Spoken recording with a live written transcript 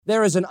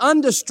There is an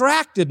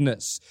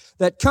undistractedness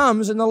that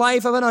comes in the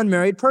life of an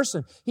unmarried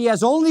person. He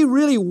has only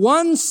really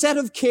one set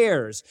of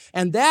cares,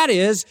 and that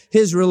is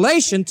his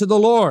relation to the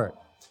Lord.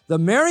 The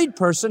married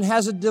person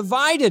has a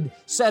divided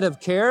set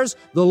of cares,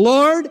 the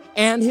Lord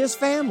and his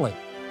family.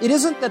 It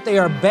isn't that they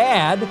are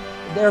bad.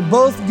 They're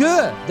both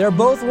good. They're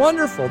both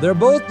wonderful. They're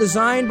both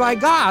designed by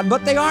God,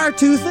 but they are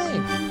two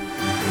things.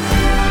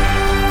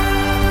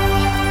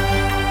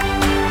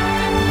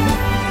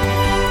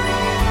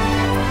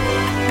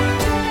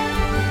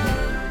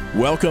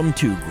 Welcome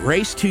to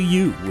Grace to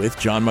You with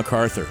John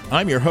MacArthur.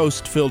 I'm your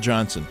host, Phil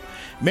Johnson.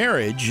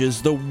 Marriage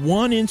is the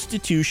one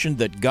institution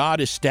that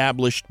God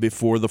established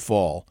before the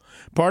fall,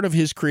 part of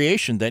his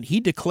creation that he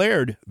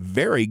declared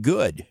very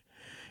good.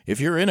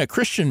 If you're in a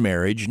Christian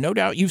marriage, no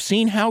doubt you've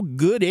seen how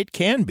good it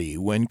can be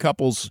when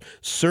couples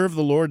serve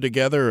the Lord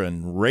together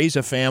and raise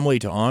a family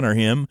to honor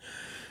him.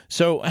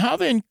 So how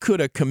then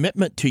could a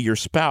commitment to your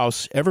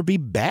spouse ever be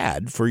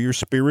bad for your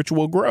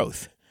spiritual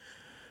growth?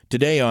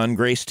 Today on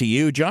Grace to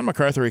You, John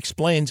MacArthur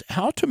explains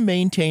how to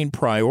maintain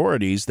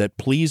priorities that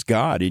please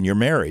God in your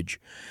marriage,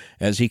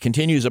 as he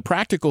continues a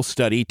practical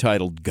study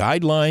titled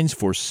Guidelines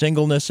for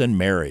Singleness and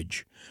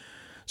Marriage.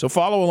 So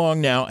follow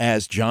along now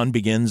as John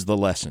begins the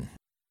lesson.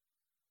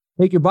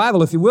 Take your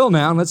Bible, if you will,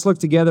 now, and let's look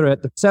together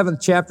at the 7th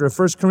chapter of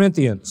 1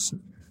 Corinthians.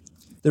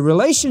 The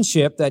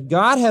relationship that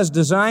God has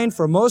designed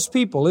for most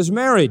people is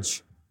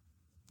marriage.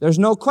 There's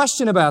no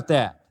question about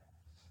that.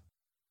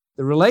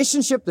 The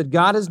relationship that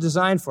God has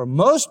designed for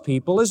most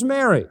people is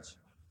marriage.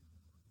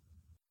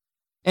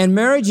 And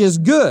marriage is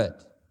good.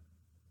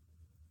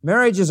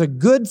 Marriage is a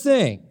good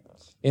thing.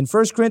 In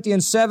 1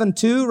 Corinthians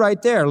 7:2,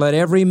 right there, let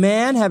every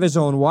man have his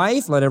own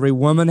wife, let every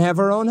woman have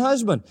her own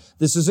husband.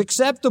 This is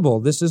acceptable.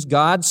 This is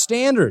God's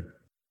standard.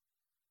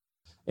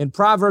 In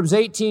Proverbs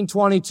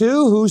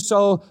 18:22,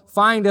 whoso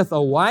findeth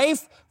a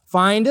wife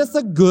findeth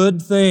a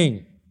good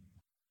thing.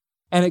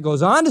 And it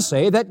goes on to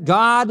say that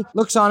God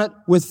looks on it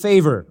with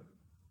favor.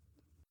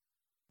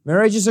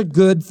 Marriage is a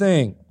good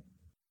thing.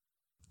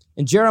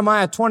 In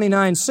Jeremiah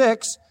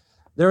 29:6,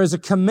 there is a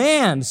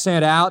command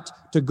sent out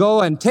to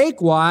go and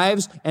take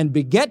wives and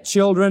beget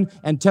children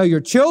and tell your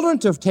children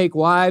to take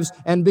wives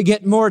and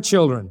beget more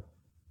children.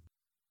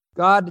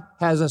 God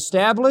has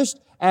established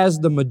as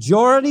the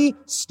majority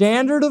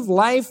standard of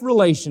life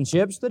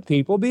relationships that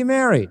people be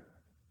married.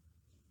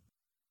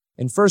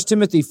 In 1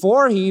 Timothy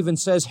 4, he even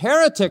says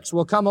heretics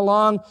will come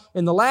along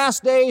in the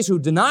last days who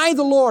deny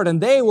the Lord and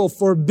they will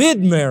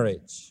forbid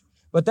marriage.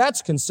 But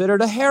that's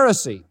considered a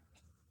heresy.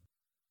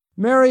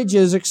 Marriage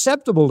is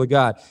acceptable to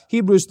God.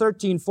 Hebrews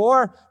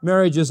 13:4,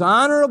 marriage is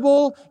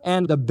honorable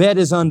and the bed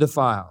is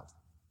undefiled.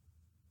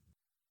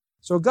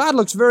 So God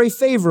looks very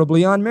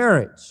favorably on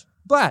marriage.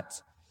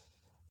 But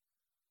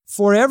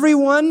for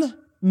everyone,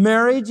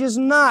 marriage is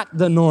not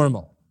the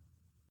normal.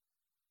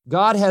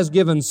 God has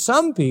given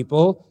some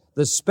people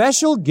the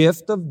special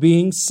gift of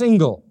being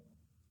single.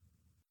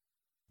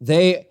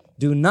 They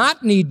do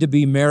not need to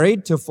be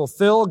married to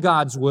fulfill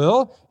God's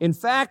will. In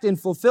fact, in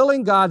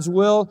fulfilling God's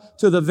will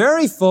to the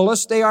very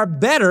fullest, they are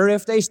better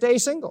if they stay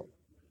single.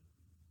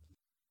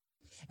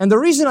 And the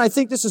reason I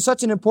think this is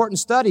such an important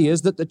study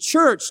is that the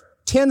church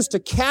tends to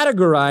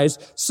categorize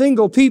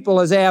single people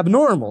as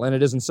abnormal, and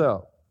it isn't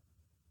so.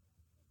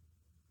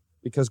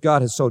 Because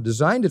God has so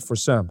designed it for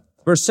some.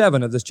 Verse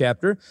 7 of this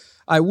chapter,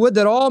 I would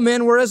that all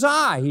men were as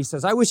I. He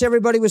says, I wish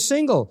everybody was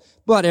single,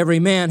 but every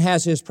man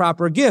has his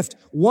proper gift.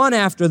 One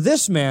after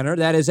this manner,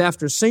 that is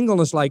after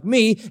singleness like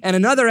me, and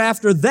another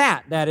after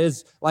that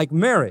is like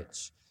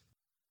marriage.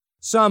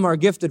 Some are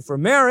gifted for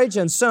marriage,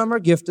 and some are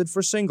gifted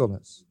for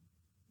singleness.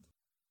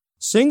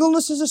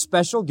 Singleness is a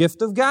special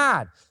gift of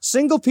God.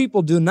 Single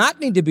people do not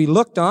need to be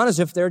looked on as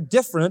if they're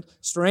different,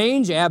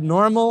 strange,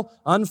 abnormal,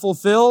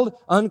 unfulfilled,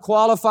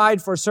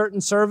 unqualified for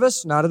certain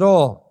service. Not at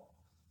all.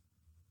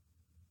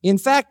 In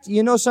fact,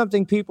 you know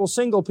something,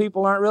 single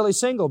people aren't really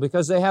single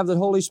because they have the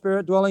Holy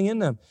Spirit dwelling in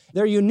them.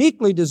 They're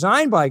uniquely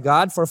designed by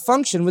God for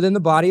function within the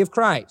body of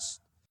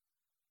Christ.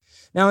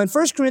 Now, in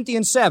 1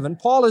 Corinthians 7,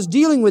 Paul is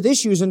dealing with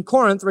issues in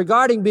Corinth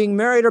regarding being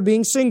married or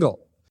being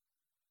single.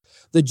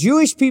 The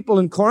Jewish people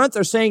in Corinth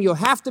are saying you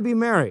have to be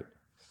married.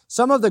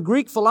 Some of the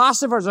Greek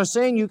philosophers are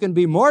saying you can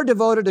be more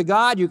devoted to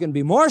God, you can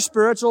be more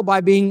spiritual by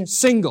being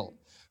single.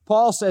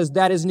 Paul says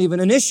that isn't even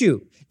an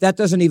issue. That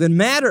doesn't even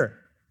matter.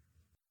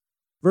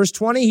 Verse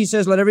 20, he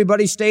says, let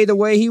everybody stay the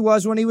way he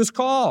was when he was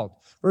called.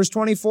 Verse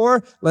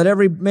 24, let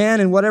every man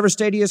in whatever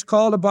state he is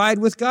called abide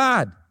with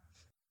God.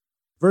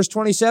 Verse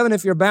 27,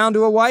 if you're bound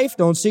to a wife,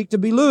 don't seek to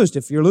be loosed.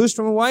 If you're loosed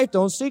from a wife,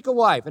 don't seek a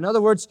wife. In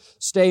other words,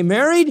 stay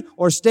married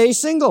or stay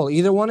single.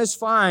 Either one is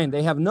fine.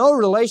 They have no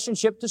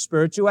relationship to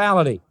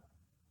spirituality.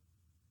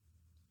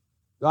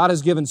 God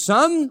has given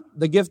some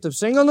the gift of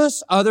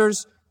singleness,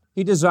 others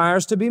he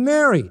desires to be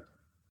married.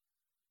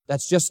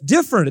 That's just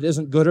different. It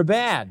isn't good or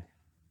bad.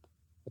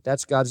 But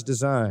that's God's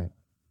design.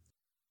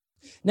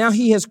 Now,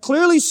 he has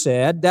clearly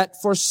said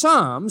that for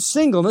some,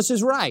 singleness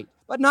is right,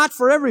 but not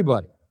for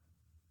everybody.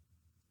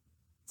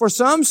 For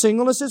some,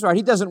 singleness is right.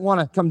 He doesn't want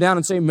to come down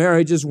and say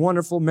marriage is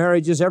wonderful,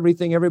 marriage is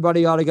everything,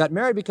 everybody ought to get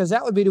married, because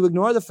that would be to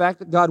ignore the fact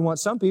that God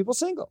wants some people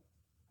single.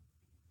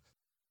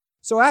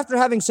 So after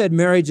having said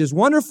marriage is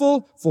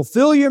wonderful,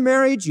 fulfill your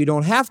marriage, you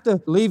don't have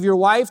to leave your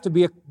wife to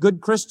be a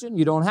good Christian,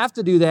 you don't have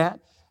to do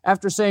that.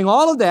 After saying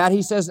all of that,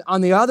 he says,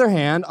 on the other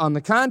hand, on the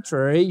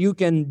contrary, you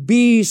can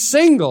be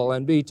single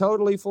and be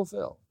totally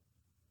fulfilled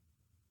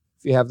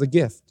if you have the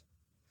gift.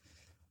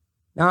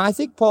 Now, I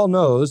think Paul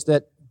knows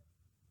that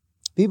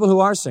people who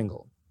are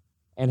single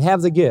and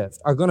have the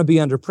gift are going to be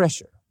under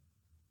pressure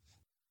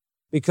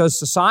because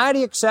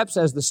society accepts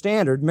as the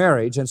standard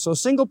marriage, and so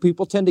single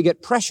people tend to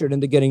get pressured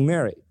into getting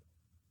married.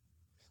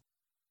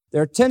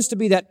 There tends to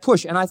be that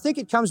push, and I think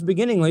it comes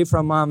beginningly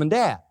from mom and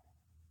dad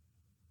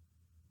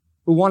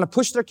who want to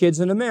push their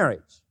kids into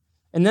marriage.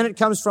 And then it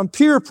comes from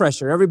peer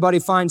pressure. Everybody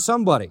finds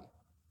somebody,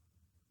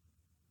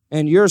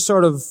 and you're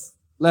sort of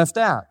left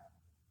out.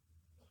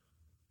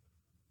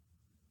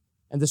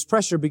 And this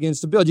pressure begins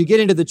to build. You get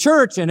into the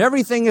church and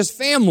everything is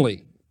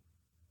family.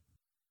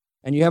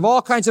 And you have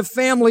all kinds of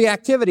family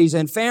activities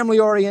and family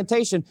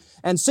orientation.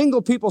 And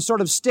single people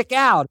sort of stick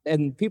out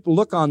and people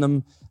look on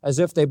them as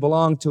if they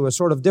belong to a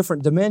sort of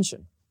different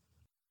dimension.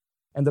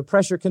 And the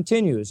pressure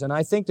continues. And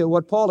I think that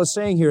what Paul is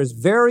saying here is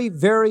very,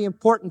 very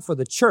important for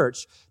the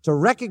church to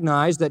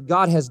recognize that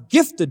God has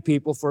gifted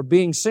people for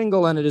being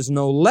single, and it is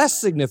no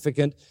less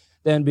significant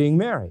than being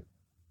married.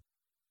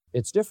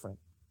 It's different.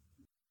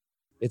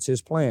 It's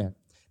His plan.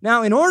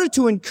 Now, in order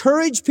to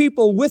encourage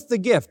people with the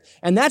gift,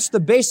 and that's the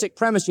basic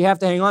premise you have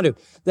to hang on to,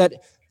 that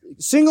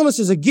singleness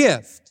is a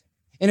gift.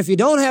 And if you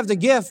don't have the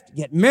gift,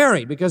 get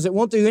married, because it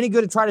won't do you any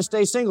good to try to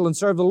stay single and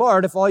serve the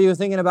Lord if all you're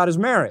thinking about is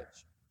marriage.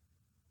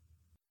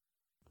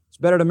 It's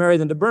better to marry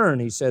than to burn,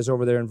 he says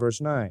over there in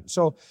verse 9.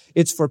 So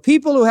it's for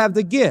people who have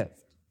the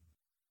gift.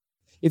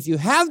 If you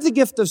have the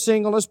gift of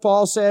singleness,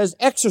 Paul says,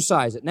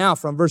 exercise it. Now,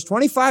 from verse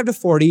 25 to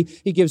 40,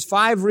 he gives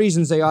 5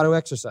 reasons they ought to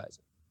exercise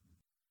it.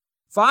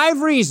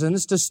 5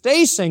 reasons to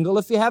stay single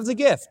if you have the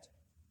gift.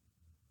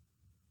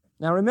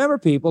 Now remember,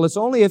 people, it's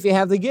only if you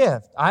have the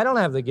gift. I don't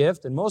have the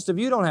gift, and most of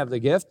you don't have the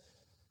gift.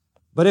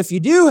 But if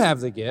you do have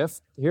the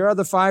gift, here are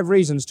the 5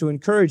 reasons to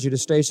encourage you to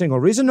stay single.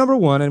 Reason number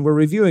 1, and we're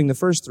reviewing the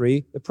first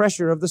 3, the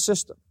pressure of the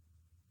system.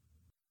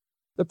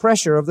 The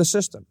pressure of the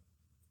system.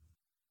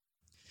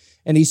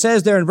 And he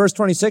says there in verse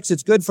 26,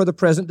 it's good for the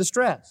present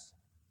distress.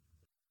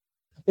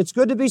 It's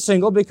good to be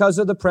single because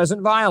of the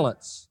present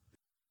violence.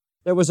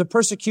 There was a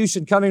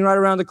persecution coming right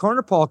around the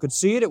corner. Paul could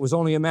see it. It was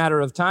only a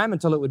matter of time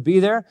until it would be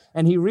there.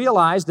 And he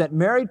realized that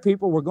married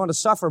people were going to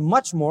suffer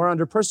much more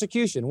under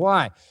persecution.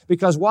 Why?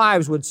 Because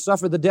wives would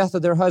suffer the death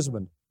of their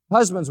husband.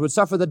 Husbands would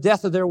suffer the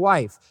death of their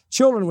wife.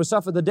 Children would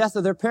suffer the death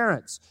of their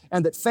parents.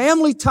 And that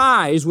family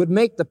ties would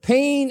make the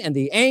pain and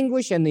the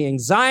anguish and the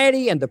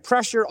anxiety and the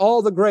pressure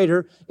all the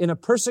greater in a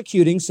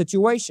persecuting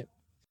situation.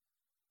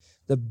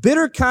 The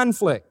bitter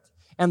conflict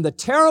and the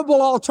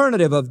terrible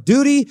alternative of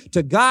duty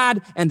to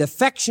God and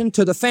affection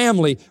to the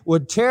family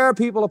would tear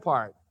people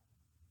apart.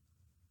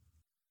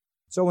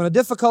 So in a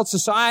difficult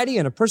society,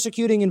 in a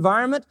persecuting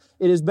environment,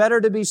 it is better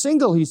to be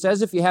single, he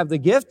says, if you have the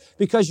gift,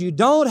 because you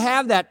don't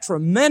have that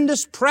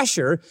tremendous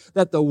pressure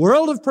that the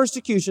world of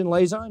persecution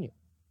lays on you.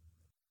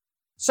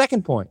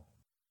 Second point,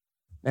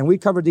 and we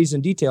covered these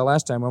in detail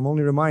last time, I'm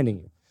only reminding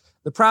you,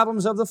 the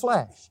problems of the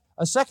flesh.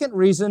 A second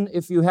reason,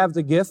 if you have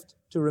the gift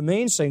to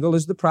remain single,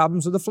 is the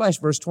problems of the flesh.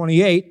 Verse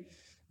 28,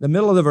 the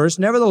middle of the verse,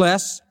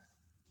 nevertheless,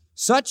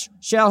 such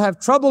shall have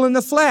trouble in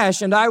the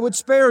flesh, and I would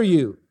spare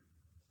you.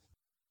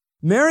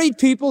 Married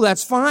people,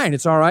 that's fine.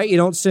 It's all right. You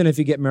don't sin if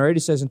you get married,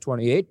 it says in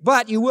 28,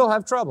 but you will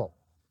have trouble.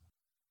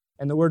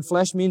 And the word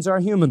flesh means our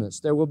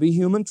humanness. There will be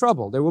human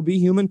trouble. There will be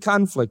human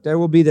conflict. There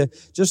will be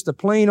just the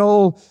plain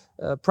old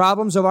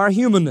problems of our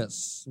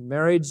humanness.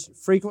 Marriage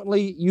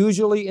frequently,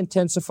 usually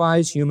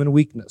intensifies human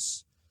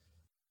weakness.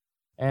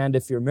 And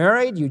if you're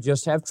married, you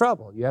just have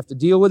trouble. You have to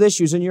deal with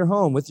issues in your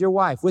home, with your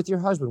wife, with your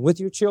husband, with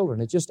your children.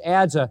 It just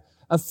adds a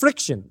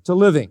friction to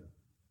living.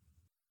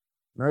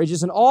 Marriage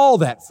isn't all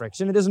that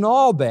friction. It isn't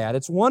all bad.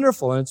 It's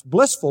wonderful and it's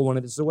blissful when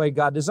it's the way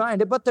God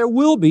designed it, but there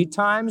will be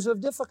times of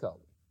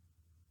difficulty.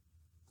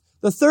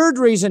 The third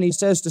reason he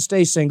says to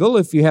stay single,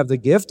 if you have the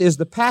gift, is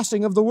the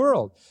passing of the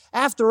world.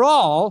 After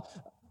all,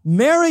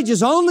 marriage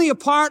is only a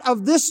part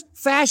of this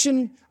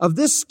fashion, of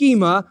this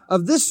schema,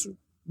 of this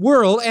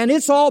world, and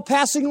it's all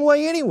passing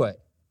away anyway.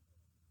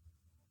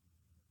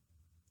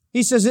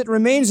 He says, it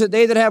remains that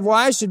they that have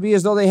wives should be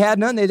as though they had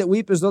none, they that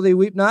weep as though they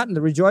weep not, and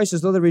they rejoice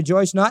as though they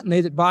rejoice not, and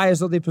they that buy as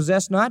though they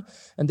possess not,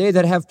 and they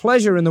that have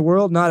pleasure in the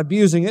world, not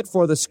abusing it,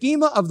 for the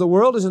schema of the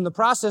world is in the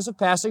process of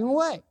passing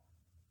away.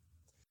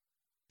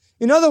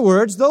 In other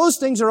words, those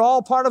things are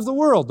all part of the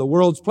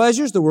world's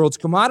pleasures, the world's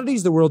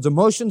commodities, the world's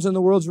emotions, and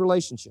the world's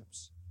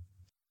relationships.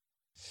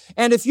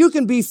 And if you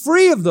can be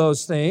free of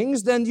those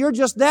things, then you're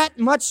just that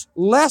much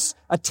less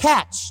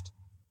attached.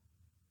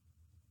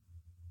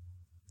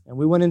 And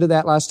we went into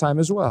that last time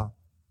as well.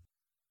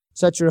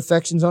 Set your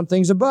affections on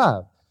things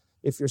above.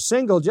 If you're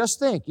single, just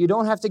think, you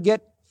don't have to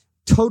get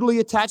totally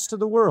attached to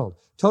the world,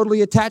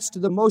 totally attached to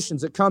the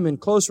emotions that come in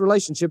close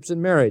relationships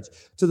in marriage,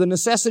 to the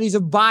necessities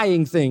of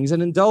buying things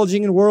and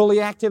indulging in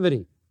worldly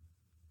activity.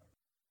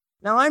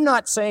 Now, I'm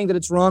not saying that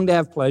it's wrong to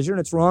have pleasure and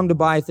it's wrong to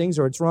buy things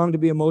or it's wrong to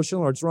be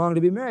emotional or it's wrong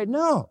to be married.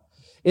 No.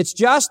 It's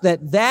just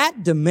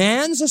that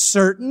demands a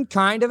certain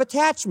kind of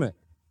attachment.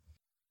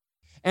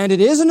 And it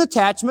is an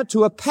attachment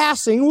to a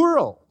passing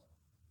world.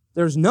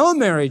 There's no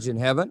marriage in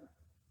heaven.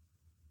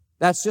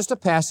 That's just a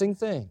passing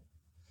thing.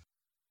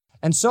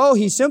 And so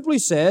he simply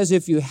says,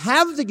 if you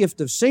have the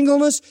gift of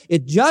singleness,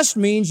 it just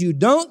means you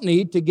don't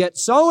need to get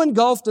so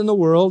engulfed in the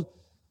world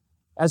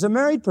as a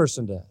married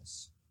person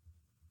does.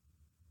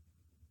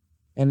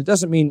 And it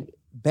doesn't mean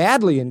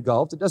badly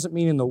engulfed. It doesn't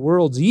mean in the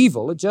world's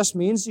evil. It just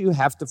means you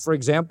have to, for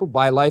example,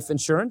 buy life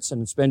insurance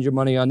and spend your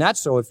money on that.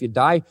 So if you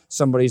die,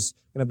 somebody's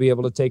going to be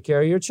able to take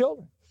care of your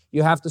children.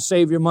 You have to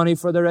save your money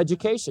for their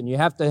education. You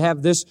have to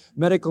have this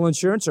medical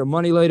insurance or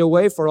money laid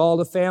away for all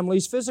the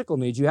family's physical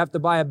needs. You have to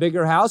buy a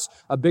bigger house,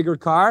 a bigger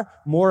car,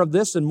 more of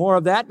this and more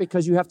of that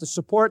because you have to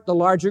support the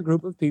larger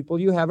group of people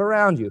you have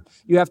around you.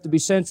 You have to be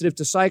sensitive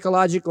to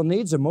psychological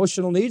needs,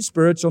 emotional needs,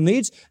 spiritual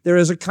needs. There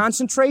is a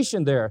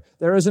concentration there.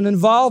 There is an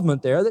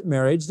involvement there that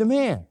marriage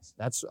demands.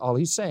 That's all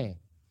he's saying.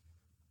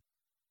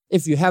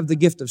 If you have the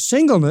gift of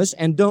singleness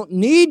and don't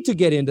need to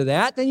get into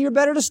that, then you're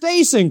better to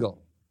stay single.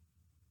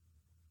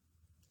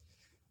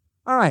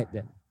 All right,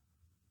 then.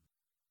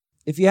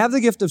 If you have the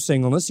gift of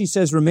singleness, he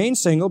says, remain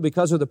single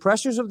because of the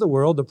pressures of the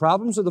world, the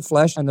problems of the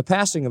flesh, and the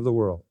passing of the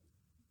world.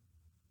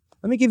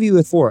 Let me give you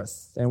a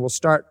fourth, and we'll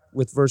start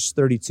with verse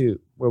 32,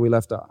 where we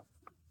left off.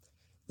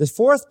 The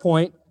fourth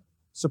point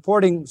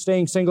supporting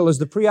staying single is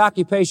the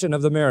preoccupation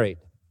of the married.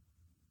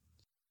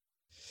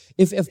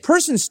 If a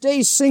person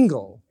stays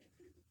single,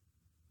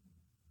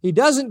 he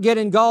doesn't get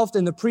engulfed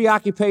in the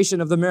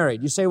preoccupation of the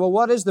married. You say, well,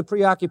 what is the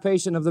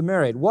preoccupation of the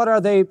married? What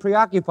are they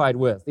preoccupied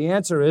with? The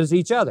answer is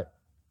each other.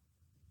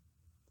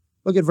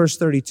 Look at verse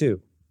 32.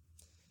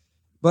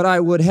 But I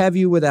would have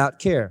you without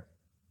care.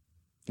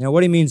 Now,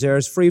 what he means there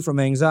is free from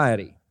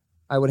anxiety.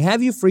 I would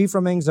have you free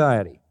from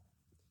anxiety.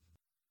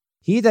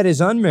 He that is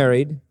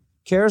unmarried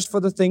cares for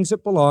the things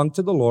that belong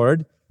to the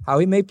Lord, how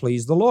he may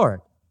please the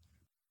Lord.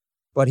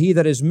 But he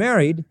that is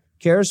married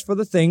cares for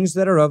the things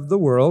that are of the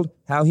world,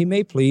 how he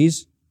may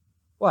please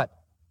what?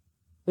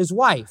 His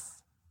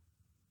wife.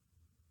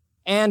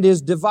 And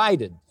is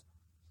divided.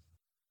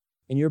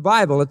 In your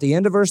Bible, at the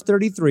end of verse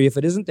 33, if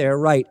it isn't there,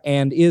 write,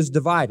 and is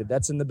divided.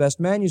 That's in the best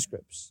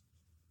manuscripts.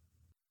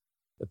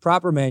 The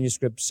proper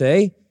manuscripts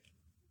say,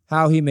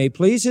 how he may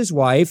please his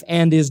wife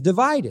and is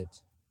divided.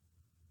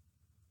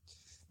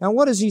 Now,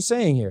 what is he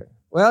saying here?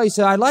 Well, he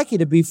said, I'd like you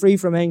to be free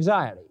from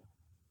anxiety.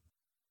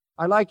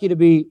 I'd like you to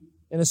be,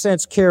 in a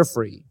sense,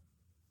 carefree.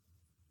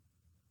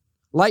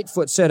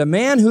 Lightfoot said, a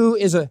man who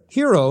is a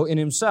hero in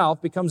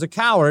himself becomes a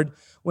coward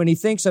when he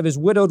thinks of his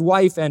widowed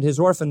wife and his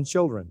orphaned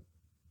children.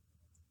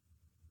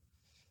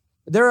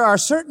 There are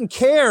certain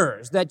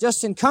cares that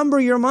just encumber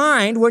your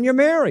mind when you're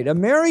married. A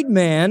married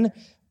man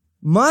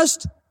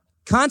must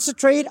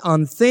concentrate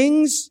on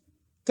things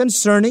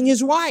concerning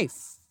his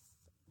wife.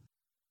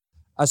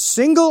 A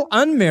single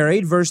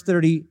unmarried, verse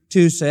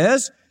 32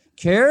 says,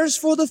 cares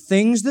for the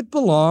things that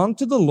belong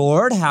to the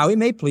Lord, how he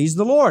may please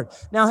the Lord.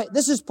 Now,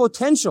 this is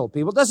potential,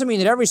 people. It doesn't mean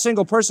that every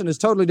single person is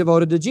totally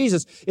devoted to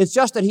Jesus. It's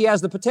just that he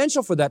has the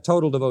potential for that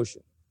total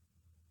devotion.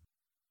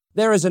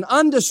 There is an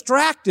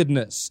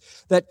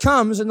undistractedness that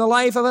comes in the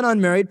life of an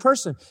unmarried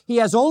person. He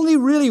has only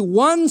really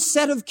one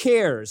set of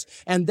cares,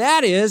 and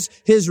that is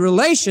his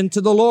relation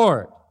to the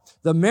Lord.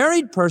 The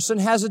married person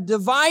has a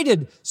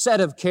divided set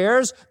of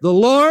cares, the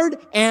Lord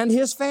and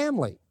his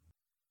family.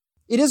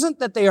 It isn't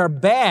that they are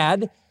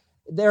bad.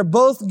 They're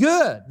both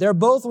good. They're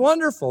both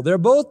wonderful. They're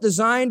both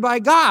designed by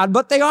God,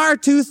 but they are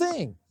two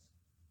things.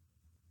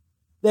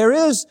 There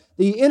is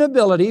the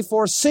inability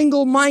for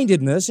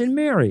single-mindedness in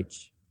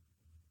marriage.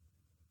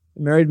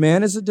 The married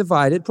man is a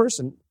divided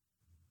person.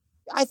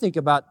 I think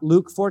about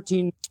Luke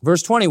 14,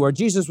 verse 20, where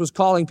Jesus was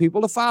calling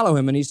people to follow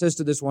him, and he says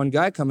to this one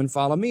guy, come and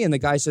follow me. And the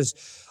guy says,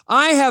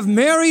 I have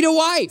married a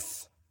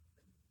wife,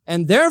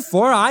 and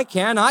therefore I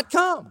cannot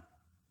come.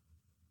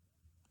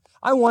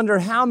 I wonder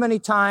how many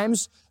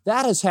times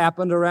that has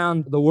happened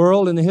around the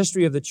world in the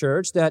history of the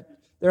church, that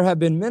there have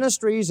been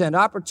ministries and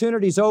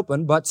opportunities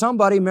open, but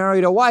somebody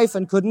married a wife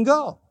and couldn't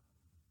go.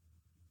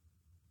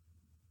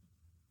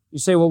 You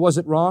say, well, was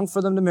it wrong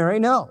for them to marry?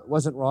 No, it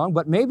wasn't wrong,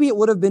 but maybe it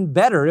would have been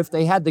better if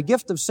they had the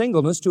gift of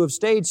singleness to have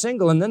stayed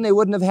single, and then they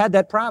wouldn't have had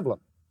that problem.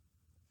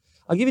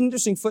 I'll give you an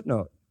interesting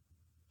footnote.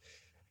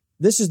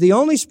 This is the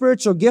only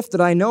spiritual gift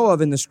that I know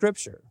of in the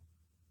Scripture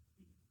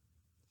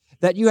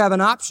that you have an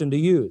option to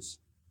use.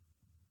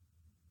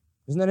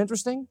 Isn't that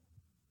interesting?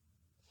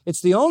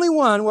 It's the only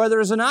one where there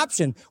is an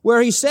option,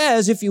 where he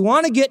says, if you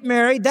want to get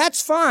married,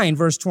 that's fine,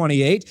 verse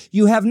 28,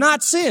 you have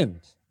not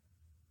sinned.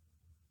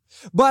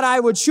 But I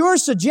would sure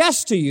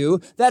suggest to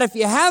you that if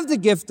you have the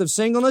gift of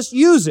singleness,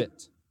 use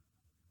it.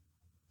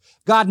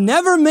 God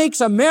never makes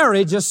a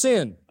marriage a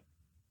sin.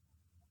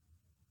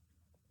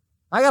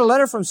 I got a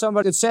letter from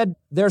somebody that said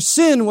their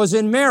sin was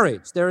in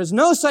marriage. There is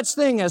no such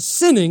thing as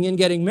sinning in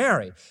getting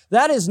married.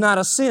 That is not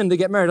a sin to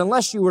get married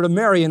unless you were to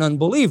marry an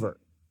unbeliever.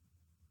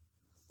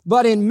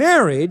 But in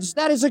marriage,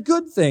 that is a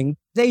good thing.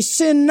 They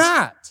sin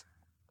not.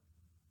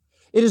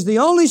 It is the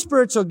only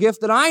spiritual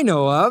gift that I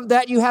know of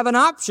that you have an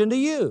option to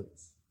use.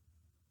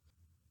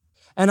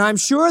 And I'm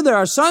sure there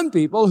are some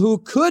people who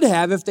could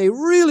have, if they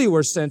really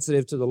were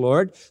sensitive to the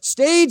Lord,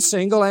 stayed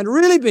single and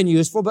really been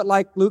useful, but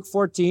like Luke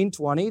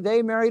 14:20,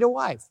 they married a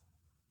wife.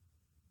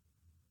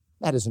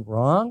 That isn't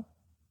wrong.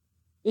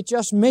 It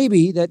just may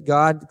be that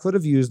God could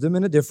have used them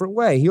in a different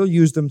way. He'll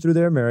use them through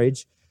their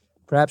marriage,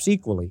 perhaps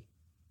equally.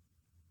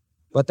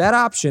 But that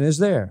option is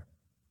there.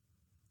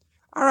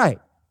 All right.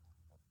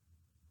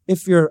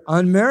 If you're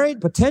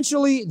unmarried,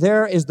 potentially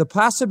there is the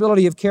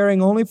possibility of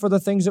caring only for the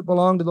things that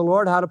belong to the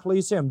Lord, how to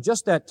please Him.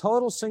 Just that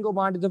total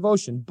single-minded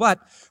devotion. But,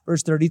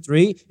 verse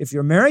 33, if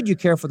you're married, you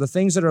care for the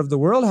things that are of the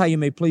world, how you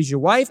may please your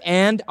wife,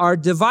 and are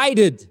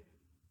divided.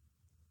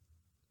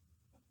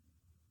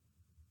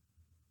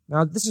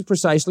 Now, this is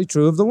precisely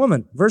true of the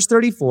woman. Verse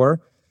 34,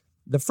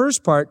 the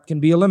first part can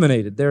be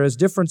eliminated. There is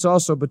difference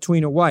also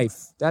between a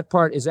wife. That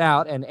part is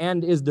out,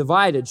 and is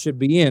divided should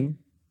be in.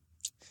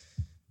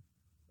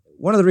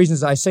 One of the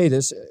reasons I say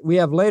this, we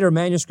have later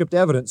manuscript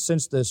evidence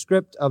since the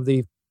script of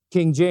the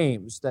King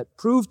James that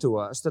prove to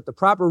us that the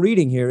proper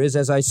reading here is,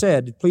 as I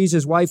said, please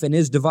his wife and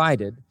is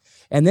divided.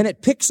 And then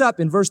it picks up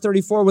in verse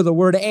 34 with the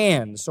word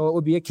and. So it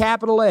would be a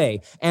capital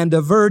A. And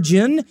a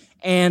virgin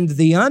and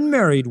the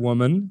unmarried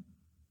woman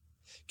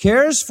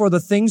cares for the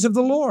things of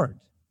the Lord,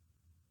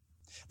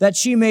 that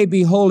she may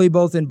be holy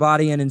both in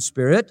body and in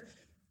spirit.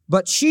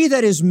 But she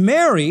that is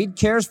married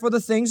cares for the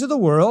things of the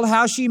world,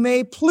 how she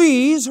may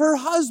please her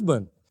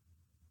husband.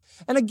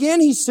 And again,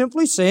 he's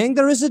simply saying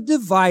there is a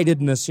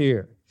dividedness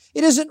here.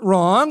 It isn't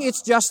wrong,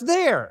 it's just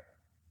there.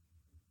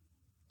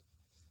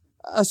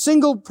 A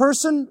single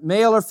person,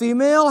 male or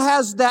female,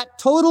 has that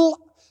total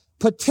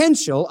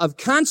potential of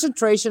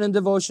concentration and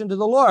devotion to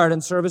the Lord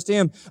and service to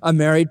Him. A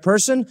married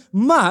person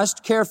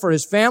must care for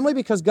his family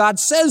because God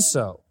says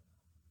so.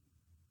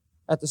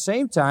 At the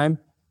same time,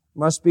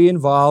 must be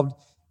involved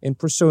in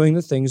pursuing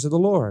the things of the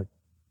Lord.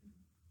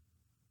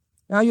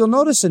 Now, you'll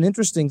notice an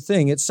interesting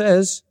thing. It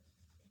says,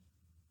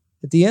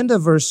 at the end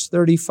of verse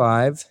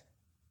 35,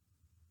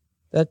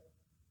 that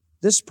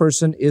this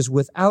person is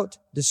without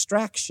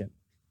distraction.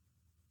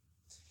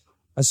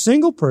 A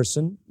single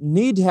person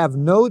need have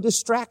no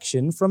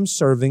distraction from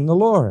serving the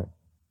Lord.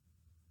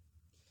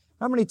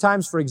 How many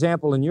times, for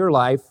example, in your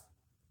life,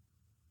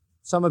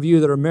 some of you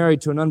that are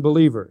married to an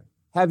unbeliever,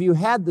 have you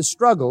had the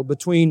struggle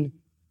between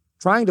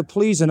trying to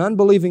please an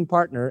unbelieving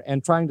partner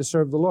and trying to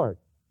serve the Lord?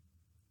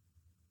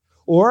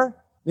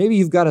 Or maybe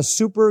you've got a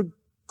super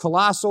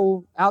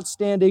colossal,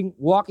 outstanding,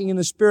 walking in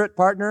the Spirit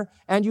partner,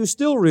 and you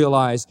still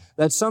realize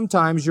that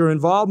sometimes your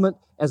involvement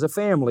as a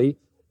family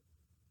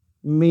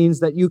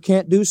means that you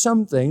can't do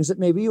some things that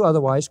maybe you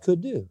otherwise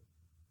could do.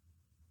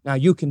 Now,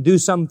 you can do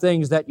some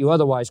things that you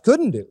otherwise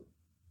couldn't do.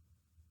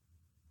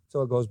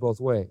 So it goes both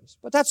ways.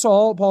 But that's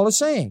all Paul is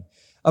saying.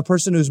 A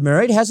person who's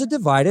married has a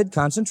divided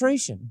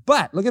concentration.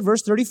 But, look at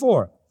verse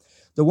 34.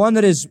 The one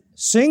that is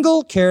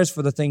single cares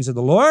for the things of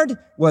the Lord,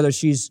 whether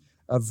she's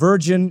a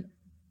virgin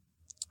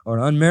or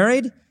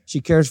unmarried, she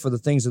cares for the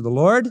things of the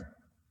Lord,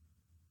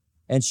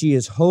 and she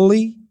is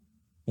holy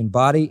in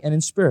body and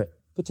in spirit,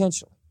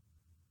 potentially.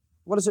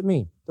 What does it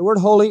mean? The word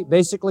holy,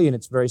 basically, in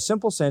its very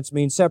simple sense,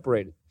 means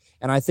separated.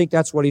 And I think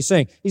that's what he's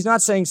saying. He's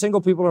not saying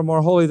single people are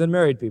more holy than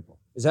married people.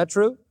 Is that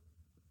true?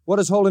 What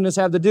does holiness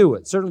have to do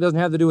with? It certainly doesn't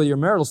have to do with your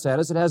marital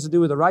status. It has to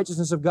do with the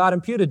righteousness of God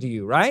imputed to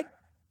you, right?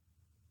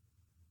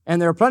 And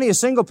there are plenty of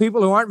single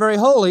people who aren't very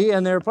holy,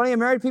 and there are plenty of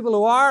married people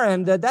who are,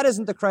 and that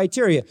isn't the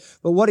criteria.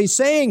 But what he's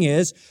saying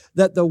is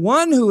that the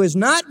one who is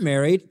not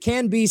married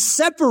can be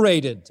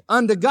separated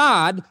unto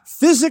God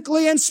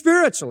physically and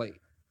spiritually.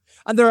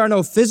 And there are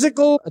no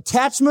physical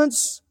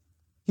attachments,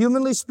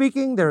 humanly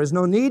speaking. There is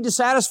no need to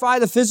satisfy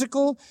the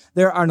physical.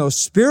 There are no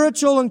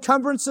spiritual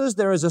encumbrances.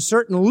 There is a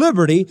certain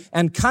liberty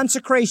and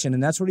consecration,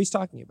 and that's what he's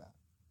talking about.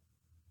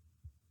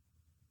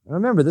 And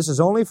remember, this is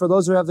only for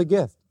those who have the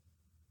gift.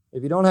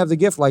 If you don't have the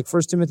gift, like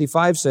 1 Timothy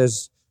 5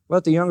 says,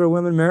 let the younger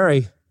women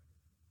marry.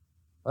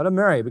 Let them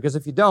marry, because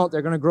if you don't,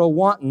 they're going to grow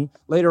wanton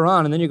later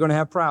on, and then you're going to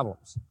have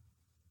problems.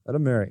 Let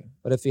them marry.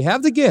 But if you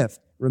have the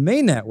gift,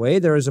 remain that way.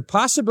 There is a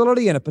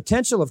possibility and a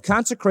potential of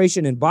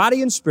consecration in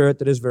body and spirit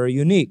that is very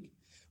unique.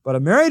 But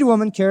a married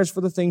woman cares for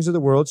the things of the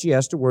world. She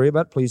has to worry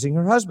about pleasing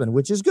her husband,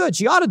 which is good.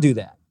 She ought to do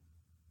that.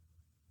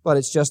 But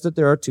it's just that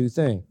there are two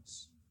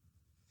things.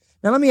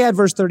 Now let me add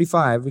verse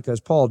 35,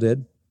 because Paul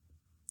did,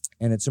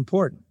 and it's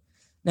important.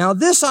 Now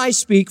this I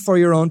speak for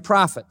your own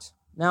profit.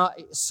 Now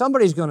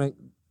somebody's going to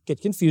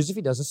get confused if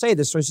he doesn't say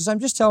this. So he says, I'm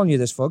just telling you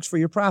this, folks, for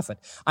your profit.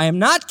 I am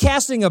not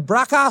casting a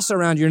brachas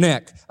around your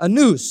neck, a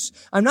noose.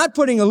 I'm not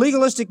putting a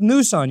legalistic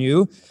noose on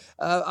you.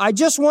 I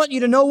just want you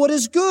to know what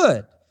is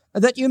good,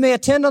 that you may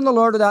attend on the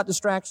Lord without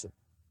distraction.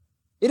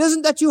 It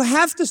isn't that you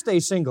have to stay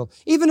single.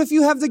 Even if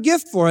you have the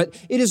gift for it,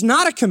 it is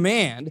not a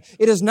command.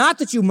 It is not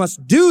that you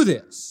must do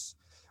this,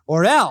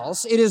 Or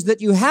else it is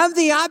that you have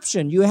the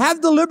option, you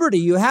have the liberty,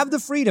 you have the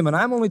freedom, and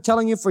I'm only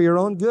telling you for your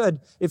own good.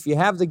 If you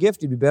have the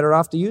gift, you'd be better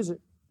off to use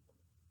it.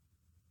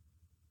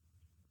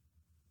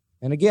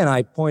 And again,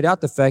 I point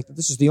out the fact that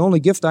this is the only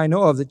gift I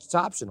know of that's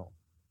optional.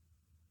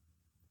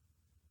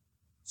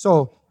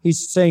 So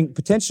he's saying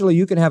potentially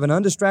you can have an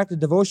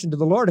undistracted devotion to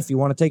the Lord if you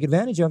want to take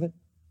advantage of it.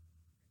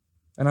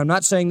 And I'm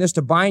not saying this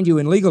to bind you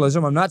in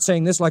legalism. I'm not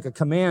saying this like a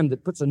command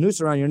that puts a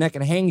noose around your neck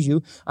and hangs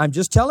you. I'm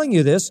just telling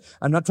you this.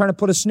 I'm not trying to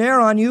put a snare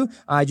on you.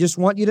 I just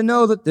want you to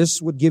know that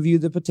this would give you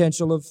the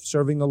potential of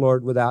serving the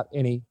Lord without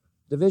any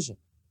division.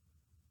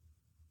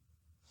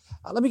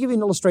 Let me give you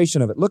an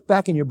illustration of it. Look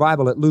back in your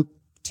Bible at Luke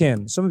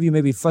 10. Some of you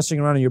may be fussing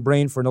around in your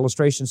brain for an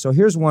illustration, so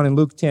here's one in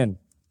Luke 10.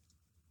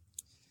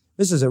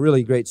 This is a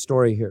really great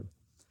story here.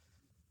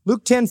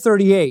 Luke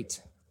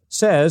 10:38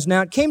 says,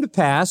 "Now it came to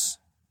pass,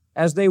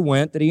 as they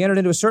went, that he entered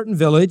into a certain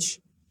village,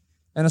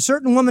 and a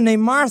certain woman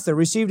named Martha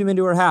received him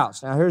into her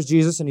house." Now here's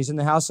Jesus, and he's in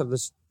the house of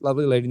this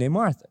lovely lady named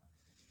Martha.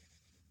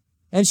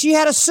 "And she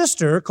had a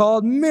sister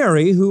called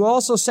Mary, who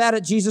also sat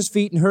at Jesus'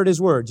 feet and heard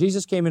his word."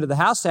 Jesus came into the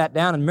house, sat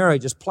down, and Mary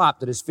just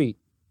plopped at his feet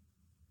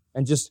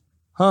and just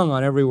hung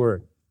on every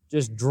word,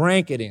 just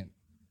drank it in.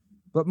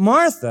 "But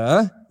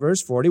Martha,"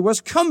 verse 40, "was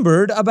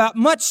cumbered about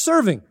much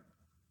serving."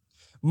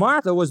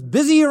 Martha was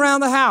busy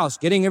around the house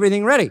getting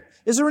everything ready.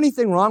 Is there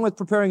anything wrong with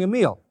preparing a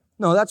meal?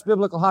 No, that's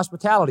biblical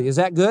hospitality. Is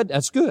that good?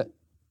 That's good.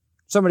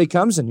 Somebody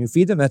comes and you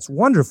feed them, that's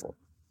wonderful.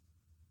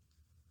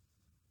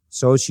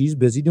 So she's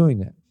busy doing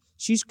that.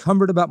 She's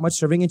cumbered about much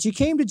serving, and she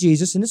came to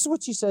Jesus, and this is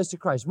what she says to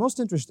Christ. Most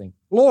interesting.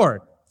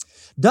 "Lord,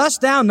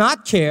 dost thou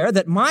not care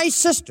that my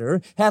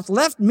sister hath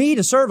left me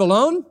to serve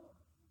alone?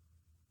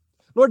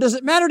 Lord, does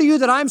it matter to you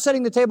that I'm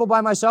setting the table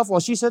by myself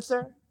while she sits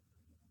there?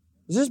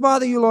 Does this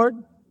bother you,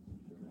 Lord?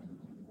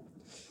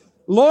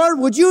 Lord,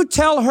 would you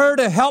tell her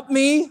to help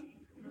me?"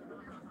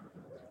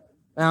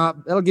 Now,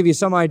 that'll give you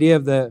some idea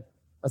of the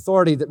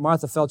authority that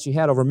Martha felt she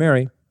had over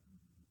Mary.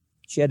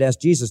 She had to ask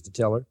Jesus to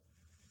tell her.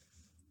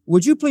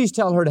 "Would you please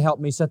tell her to help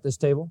me set this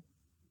table?"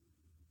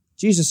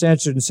 Jesus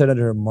answered and said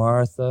unto her,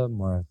 "Martha,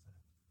 Martha,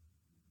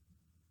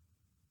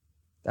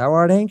 thou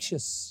art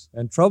anxious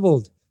and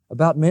troubled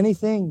about many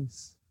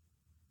things."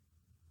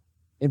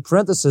 In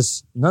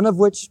parenthesis, none of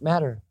which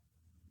matter.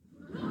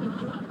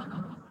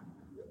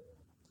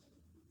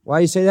 Why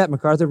do you say that,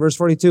 MacArthur? Verse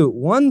 42,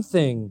 "One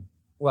thing,"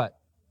 what?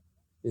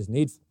 "Is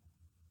needful.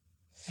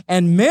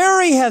 And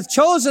Mary hath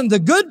chosen the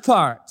good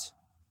part,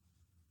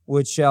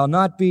 which shall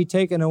not be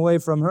taken away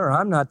from her."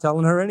 I'm not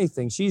telling her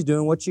anything. She's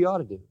doing what she ought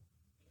to do.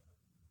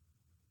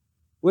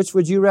 Which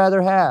would you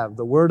rather have,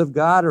 the Word of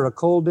God or a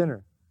cold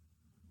dinner?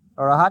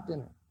 Or a hot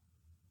dinner?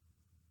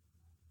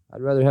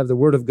 I'd rather have the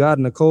Word of God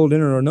and a cold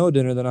dinner or no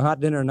dinner than a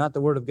hot dinner and not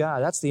the Word of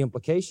God. That's the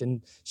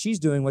implication. She's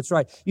doing what's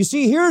right. You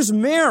see, here's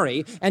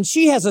Mary, and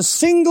she has a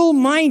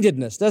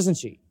single-mindedness, doesn't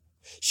she?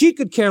 She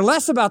could care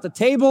less about the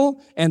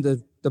table and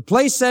the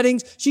place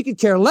settings. She could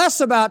care less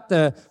about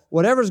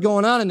whatever's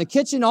going on in the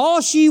kitchen.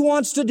 All she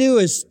wants to do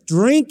is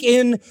drink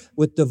in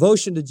with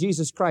devotion to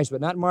Jesus Christ,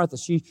 but not Martha.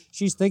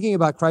 She's thinking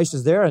about Christ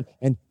is there,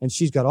 and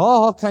she's got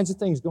all kinds of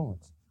things going.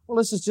 Well,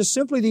 this is just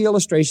simply the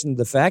illustration of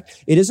the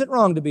fact it isn't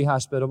wrong to be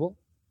hospitable,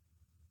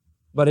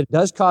 but it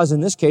does cause,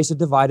 in this case, a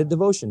divided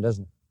devotion,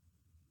 doesn't it?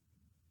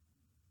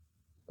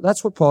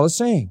 That's what Paul is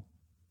saying.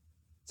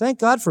 Thank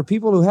God for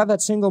people who have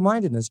that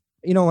single-mindedness.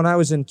 You know, when I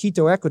was in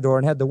Quito, Ecuador,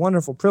 and had the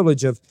wonderful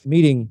privilege of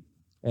meeting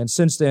and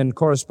since then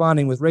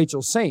corresponding with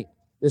Rachel Saint,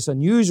 this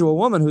unusual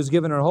woman who's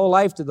given her whole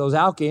life to those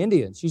Auca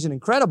Indians. She's an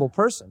incredible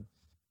person.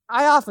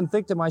 I often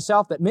think to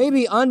myself that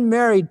maybe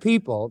unmarried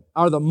people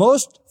are the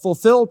most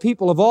fulfilled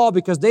people of all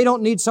because they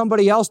don't need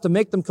somebody else to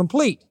make them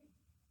complete.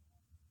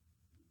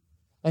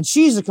 And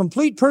she's a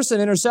complete person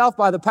in herself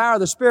by the power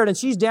of the Spirit, and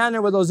she's down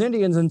there with those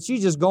Indians, and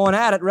she's just going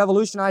at it,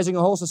 revolutionizing a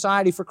whole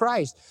society for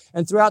Christ.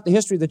 And throughout the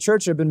history of the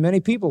church, there have been many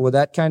people with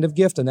that kind of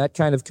gift and that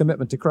kind of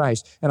commitment to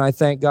Christ, and I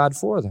thank God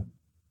for them.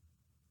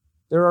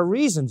 There are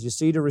reasons, you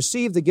see, to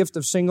receive the gift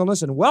of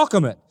singleness and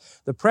welcome it.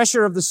 The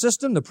pressure of the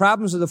system, the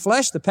problems of the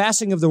flesh, the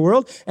passing of the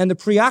world, and the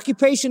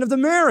preoccupation of the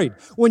married.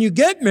 When you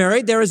get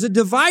married, there is a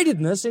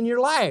dividedness in your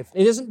life.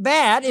 It isn't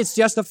bad, it's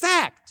just a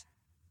fact.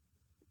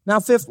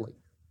 Now, fifthly,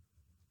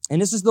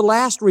 and this is the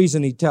last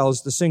reason he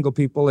tells the single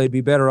people they'd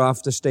be better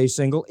off to stay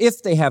single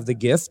if they have the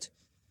gift.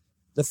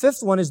 The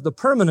fifth one is the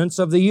permanence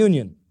of the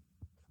union.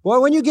 Boy,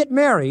 when you get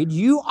married,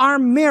 you are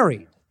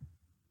married.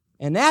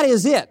 And that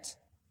is it.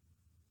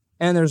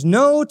 And there's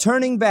no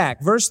turning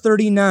back. Verse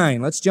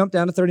 39. Let's jump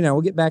down to 39.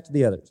 We'll get back to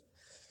the others.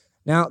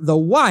 Now, the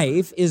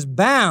wife is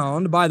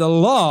bound by the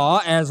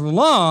law as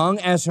long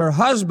as her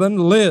husband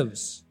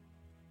lives.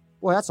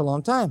 Boy, that's a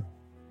long time.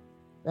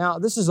 Now,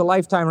 this is a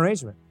lifetime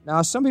arrangement.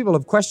 Now, some people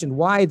have questioned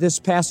why this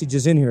passage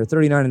is in here,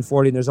 39 and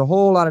 40, and there's a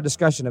whole lot of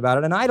discussion about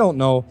it, and I don't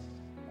know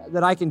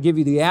that I can give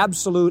you the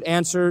absolute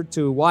answer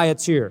to why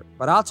it's here.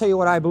 But I'll tell you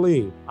what I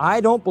believe.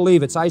 I don't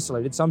believe it's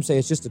isolated. Some say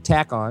it's just a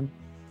tack-on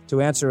to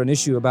answer an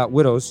issue about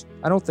widows.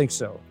 I don't think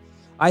so.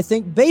 I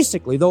think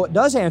basically, though it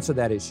does answer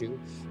that issue,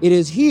 it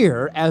is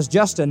here as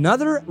just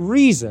another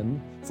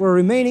reason for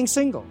remaining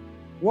single.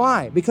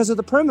 Why? Because of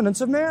the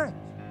permanence of marriage.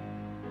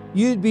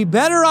 You'd be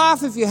better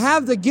off if you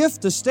have the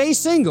gift to stay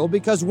single,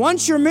 because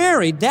once you're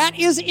married, that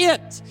is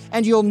it.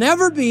 And you'll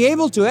never be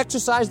able to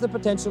exercise the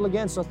potential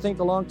again, so think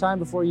a long time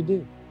before you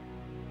do.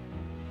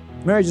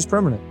 Marriage is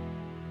permanent.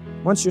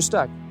 Once you're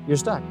stuck, you're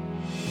stuck.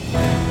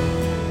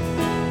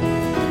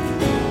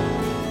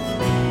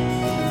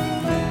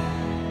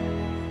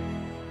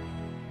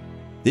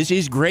 This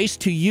is Grace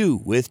to You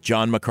with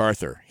John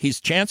MacArthur.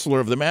 He's Chancellor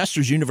of the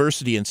Masters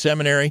University and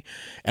Seminary,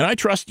 and I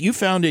trust you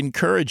found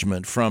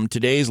encouragement from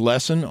today's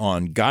lesson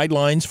on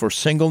guidelines for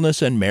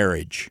singleness and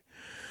marriage.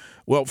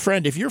 Well,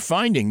 friend, if you're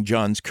finding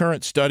John's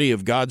current study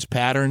of God's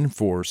pattern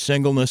for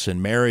singleness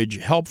and marriage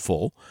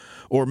helpful,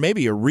 or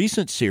maybe a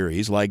recent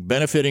series like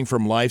Benefiting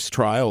from Life's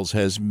Trials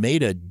has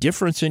made a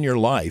difference in your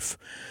life,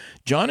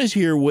 John is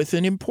here with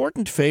an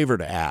important favor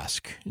to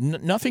ask.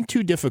 Nothing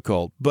too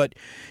difficult, but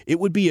it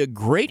would be a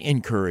great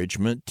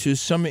encouragement to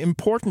some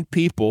important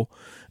people.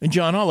 And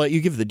John, I'll let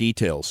you give the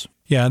details.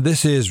 Yeah,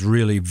 this is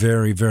really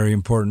very, very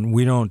important.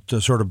 We don't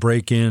sort of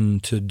break in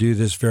to do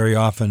this very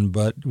often,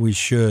 but we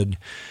should.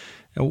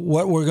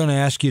 What we're going to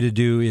ask you to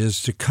do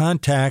is to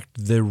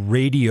contact the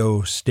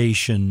radio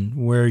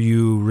station where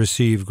you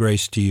receive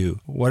Grace to You,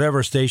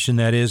 whatever station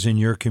that is in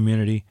your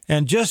community,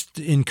 and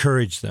just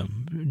encourage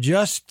them.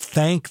 Just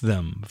thank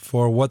them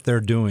for what they're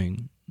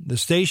doing. The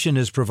station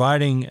is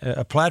providing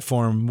a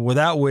platform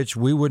without which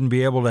we wouldn't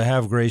be able to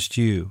have Grace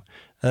to You.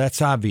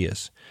 That's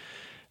obvious.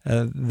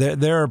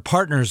 There are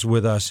partners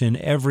with us in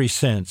every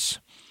sense,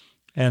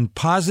 and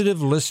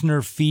positive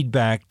listener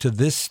feedback to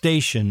this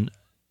station,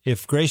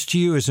 if Grace to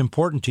You is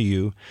important to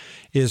you,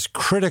 is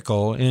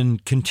critical in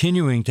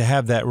continuing to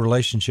have that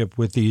relationship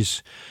with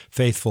these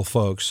faithful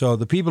folks. So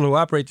the people who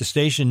operate the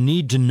station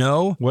need to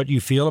know what you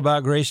feel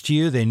about Grace to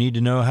You. They need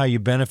to know how you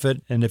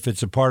benefit and if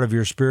it's a part of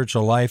your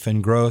spiritual life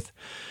and growth.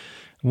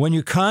 When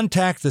you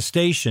contact the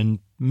station,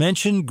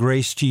 mention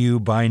Grace to You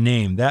by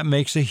name. That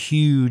makes a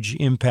huge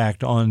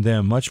impact on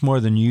them, much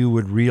more than you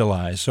would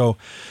realize. So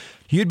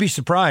you'd be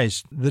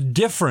surprised the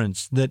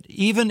difference that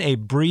even a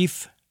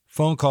brief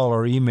phone call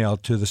or email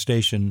to the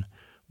station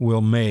will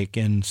make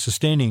in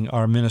sustaining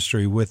our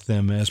ministry with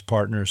them as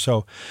partners.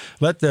 So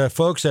let the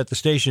folks at the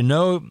station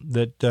know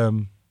that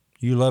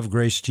you love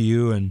Grace to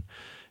You and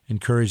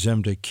encourage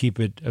them to keep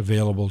it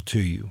available to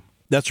you.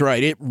 That's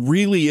right. It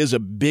really is a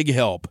big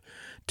help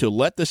to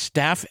let the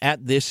staff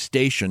at this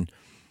station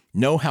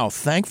know how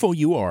thankful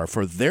you are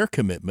for their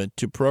commitment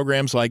to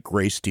programs like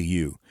Grace to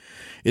You.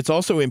 It's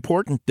also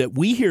important that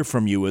we hear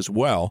from you as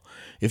well.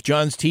 If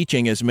John's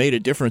teaching has made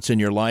a difference in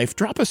your life,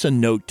 drop us a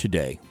note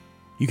today.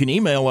 You can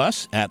email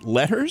us at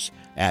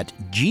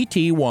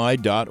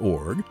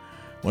letters@gty.org.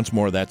 Once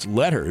more, that's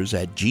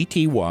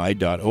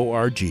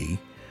letters@gty.org.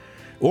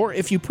 Or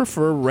if you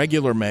prefer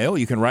regular mail,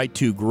 you can write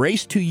to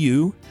Grace to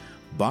You,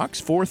 Box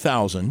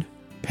 4000,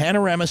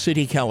 Panorama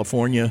City,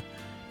 California,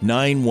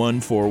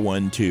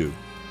 91412.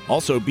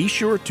 Also, be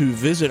sure to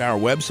visit our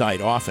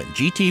website often,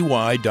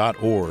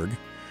 gty.org.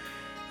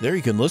 There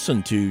you can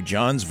listen to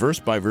John's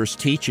verse-by-verse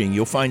teaching.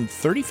 You'll find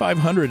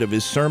 3,500 of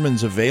his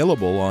sermons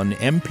available on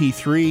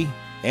MP3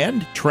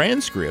 and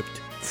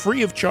transcript,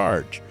 free of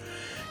charge.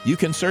 You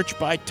can search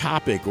by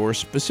topic or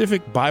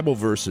specific Bible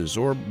verses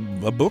or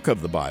a book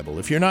of the Bible.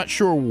 If you're not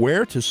sure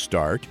where to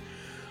start,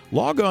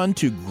 log on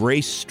to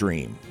Grace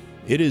Stream.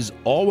 It is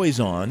always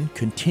on,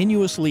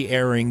 continuously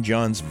airing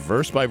John's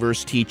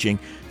verse-by-verse teaching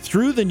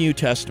through the New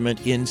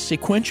Testament in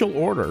sequential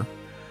order,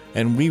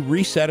 and we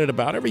reset it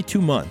about every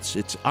 2 months.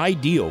 It's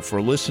ideal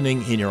for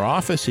listening in your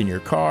office, in your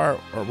car,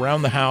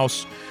 around the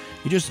house.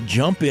 You just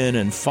jump in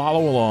and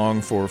follow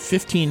along for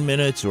 15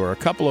 minutes or a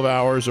couple of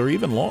hours or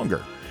even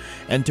longer.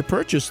 And to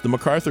purchase the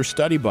MacArthur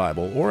Study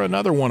Bible or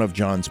another one of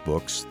John's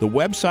books, the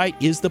website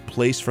is the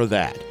place for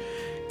that.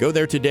 Go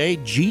there today,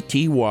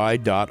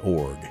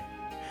 gty.org.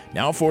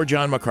 Now for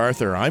John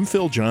MacArthur, I'm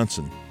Phil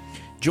Johnson.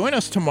 Join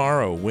us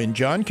tomorrow when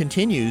John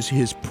continues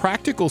his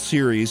practical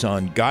series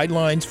on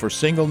guidelines for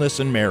singleness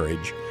and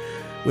marriage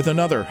with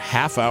another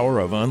half hour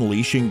of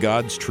unleashing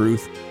God's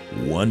truth,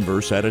 one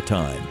verse at a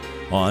time,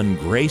 on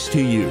Grace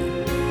to You.